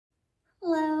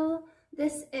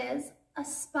This is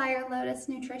Aspire Lotus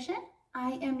Nutrition.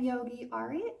 I am Yogi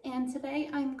Ari, and today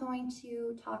I'm going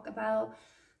to talk about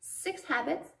 6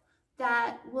 habits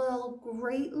that will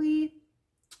greatly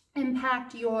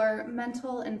impact your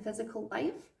mental and physical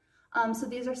life. So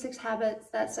these are 6 habits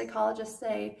that psychologists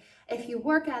say if you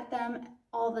work at them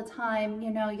all the time,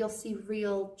 you'll see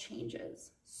real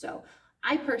changes. So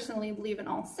I personally believe in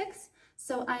all 6,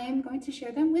 so I am going to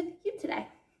share them with you today.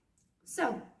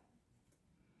 So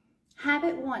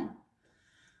habit 1.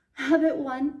 Habit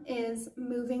 1 is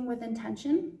moving with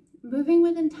intention. Moving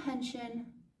with intention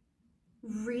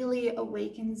really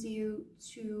awakens you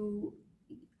to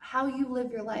how you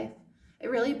live your life.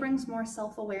 It really brings more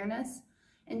self-awareness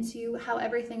into how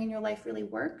everything in your life really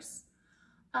works.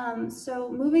 So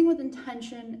moving with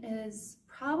intention is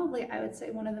probably, I would say,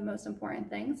 one of the most important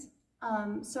things.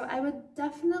 So I would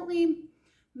definitely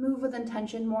move with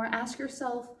intention more. Ask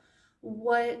yourself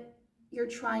what you're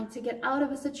trying to get out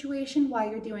of a situation, why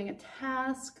you're doing a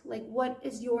task, like what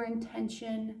is your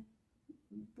intention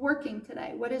working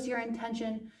today? What is your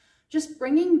intention? Just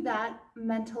bringing that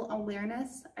mental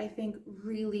awareness, I think,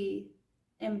 really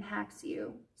impacts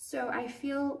you. So I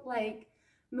feel like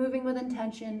moving with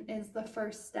intention is the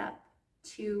first step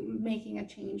to making a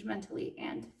change mentally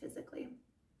and physically.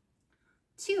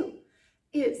 2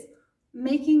 is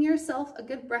making yourself a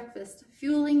good breakfast,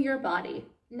 fueling your body.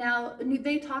 Now,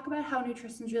 they talk about how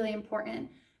nutrition is really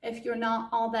important. If you're not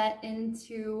all that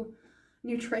into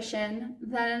nutrition,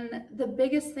 then the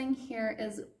biggest thing here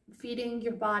is feeding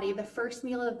your body, the first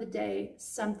meal of the day,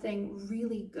 something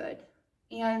really good.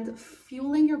 And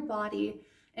fueling your body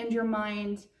and your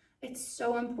mind, it's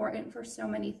so important for so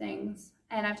many things.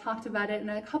 And I've talked about it in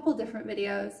a couple different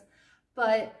videos,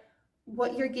 but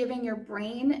what you're giving your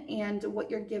brain and what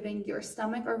you're giving your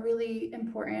stomach are really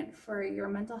important for your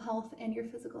mental health and your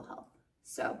physical health.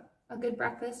 So a good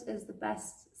breakfast is the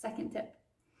best second tip.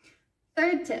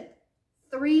 Third tip,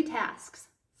 3 tasks,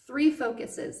 3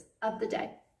 focuses of the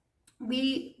day.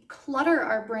 We clutter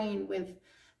our brain with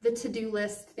the to-do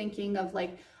list, thinking of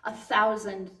like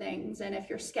 1,000 things, and if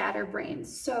you're scatterbrained.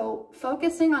 So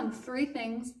focusing on 3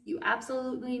 things you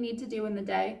absolutely need to do in the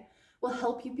day will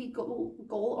help you be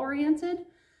goal-oriented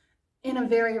in a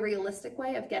very realistic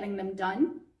way of getting them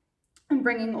done and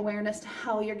bringing awareness to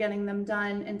how you're getting them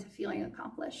done and to feeling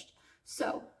accomplished.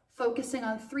 So focusing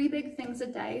on 3 big things a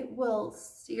day will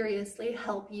seriously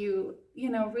help you,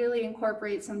 really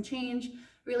incorporate some change,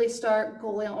 really start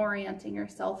goal-orienting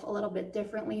yourself a little bit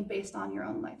differently based on your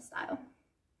own lifestyle.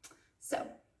 So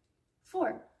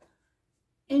 4,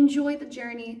 enjoy the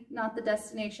journey, not the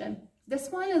destination. This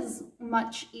one is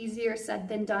much easier said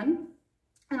than done.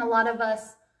 And a lot of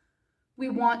us, we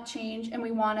want change and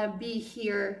we want to be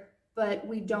here, but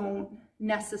we don't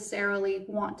necessarily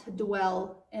want to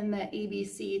dwell in the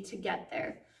ABC to get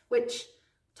there, which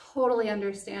totally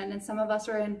understand. And some of us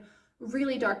are in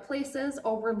really dark places,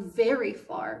 or we're very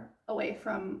far away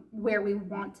from where we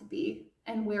want to be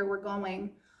and where we're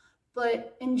going.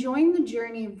 But enjoying the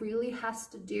journey really has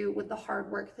to do with the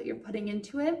hard work that you're putting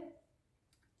into it,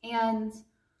 and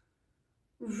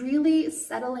really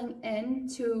settling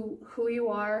into who you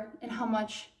are and how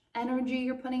much energy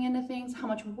you're putting into things, how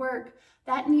much work,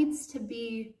 that needs to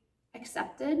be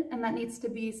accepted, and that needs to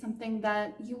be something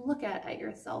that you look at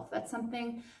yourself. That's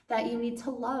something that you need to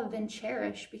love and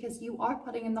cherish, because you are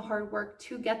putting in the hard work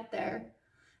to get there.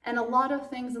 And a lot of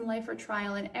things in life are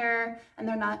trial and error, and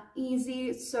they're not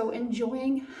easy. So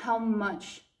enjoying how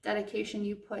much dedication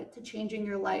you put to changing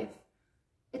your life,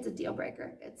 it's a deal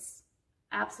breaker. It's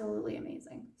absolutely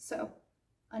amazing. So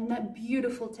a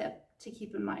beautiful tip to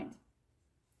keep in mind.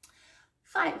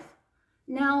 5.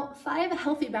 Now, 5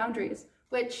 healthy boundaries,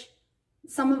 which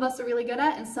some of us are really good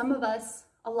at, and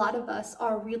a lot of us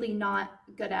are really not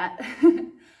good at.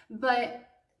 But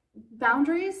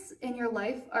boundaries in your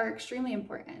life are extremely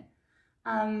important.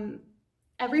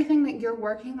 Everything that you're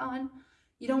working on,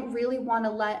 you don't really want to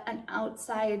let an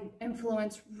outside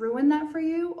influence ruin that for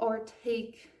you or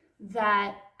take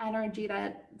that energy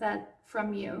that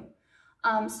from you.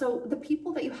 So the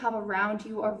people that you have around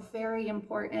you are very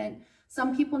important.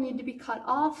 Some people need to be cut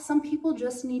off. Some people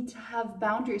just need to have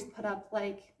boundaries put up,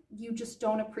 like you just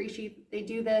don't appreciate they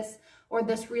do this, or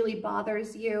this really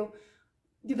bothers you.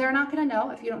 They're not going to know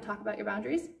if you don't talk about your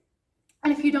boundaries.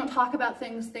 And if you don't talk about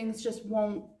things, things just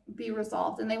won't be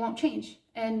resolved and they won't change.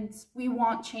 And we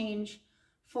want change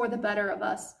for the better of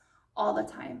us all the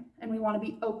time. And we want to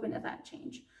be open to that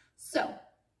change. So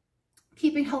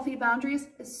keeping healthy boundaries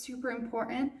is super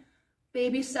important.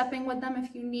 Baby stepping with them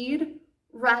if you need,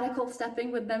 radical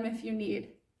stepping with them if you need.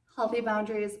 Healthy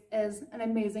boundaries is an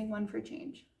amazing one for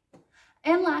change.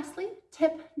 And lastly,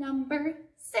 tip number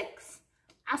 6,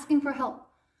 asking for help.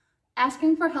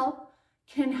 Asking for help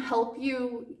can help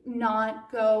you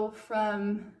not go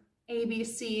from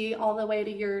ABC all the way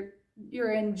to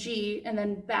you're in G and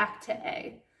then back to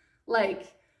A.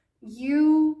 Like,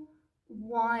 you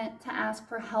want to ask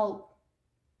for help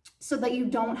so that you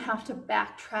don't have to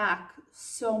backtrack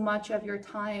so much of your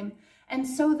time, and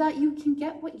so that you can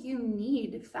get what you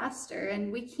need faster.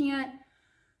 And we can't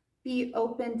be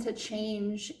open to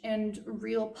change and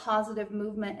real positive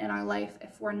movement in our life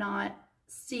if we're not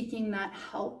seeking that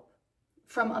help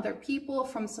from other people,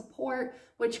 from support,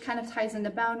 which kind of ties into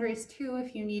boundaries too,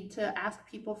 if you need to ask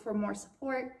people for more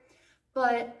support.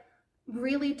 But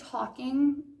really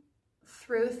talking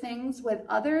through things with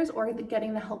others, or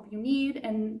getting the help you need,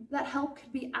 and that help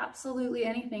could be absolutely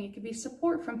anything. It could be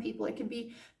support from people, it could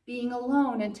be being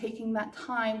alone and taking that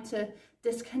time to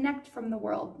disconnect from the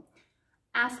world.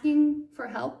 Asking for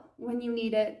help when you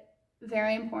need it,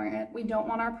 very important. We don't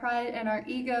want our pride and our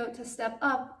ego to step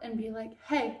up and be like,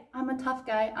 hey, I'm a tough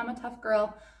guy, I'm a tough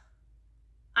girl,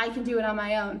 I can do it on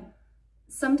my own.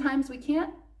 Sometimes we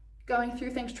can't. Going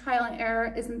through things trial and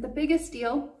error isn't the biggest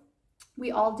deal.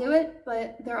 We all do it,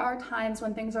 but there are times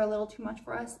when things are a little too much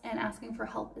for us, and asking for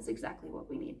help is exactly what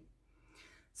we need.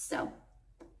 So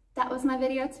that was my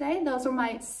video today. Those were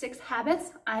my 6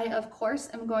 habits. I, of course,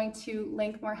 am going to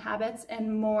link more habits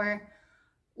and more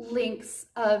links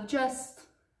of just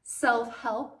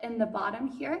self-help in the bottom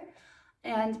here.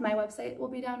 And my website will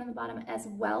be down in the bottom as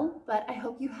well. But I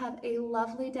hope you have a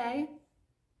lovely day.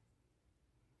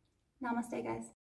 Namaste, guys.